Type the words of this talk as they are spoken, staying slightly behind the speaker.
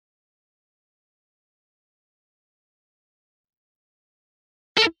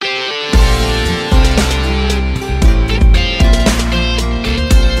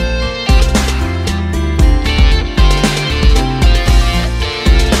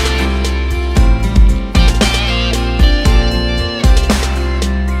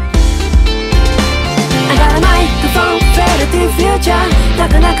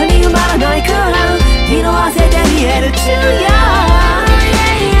える昼夜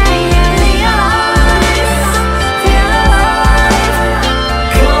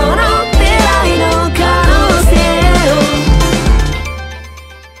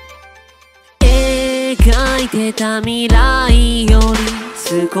描いてた未来より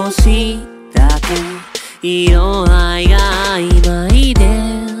少しだけ色合いが曖昧で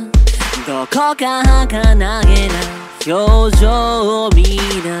どこか儚げな表情を見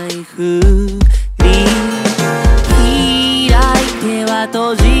ないふり開いては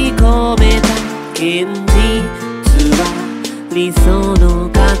閉じ込めた現実は理想の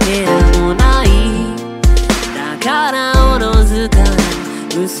かけらもないだからおのずから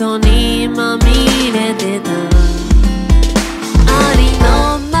嘘にまみれてたあり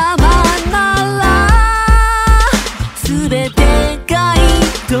のままなら全てがいい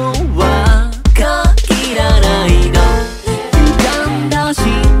とは限らないが歪んだ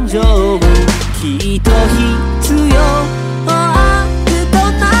心情はきっと必要あると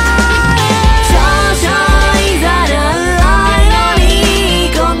ない少々いざなうアイロニ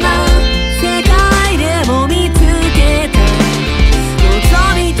ーこんな世界でも見つけた望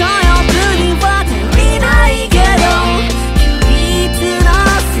みと欲には足りないけど唯一の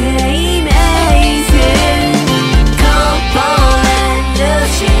生命線こぼれる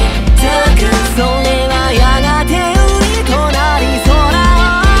したくそれはやがて海となり空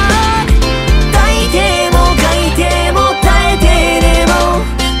抱いても書いても耐えてでも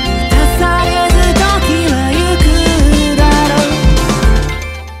満たされず時は行くだろう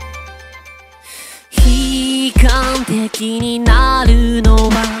悲観的になるの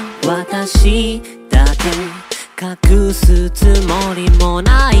は私だけ隠すつもりも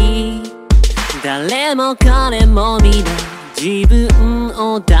ない誰も彼も皆自分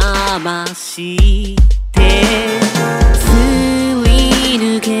を騙してすり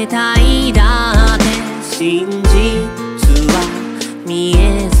抜けたいだって真実は見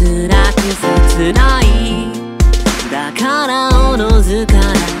えづらく切ないだからおのずから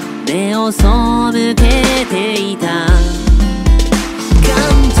目を背けていた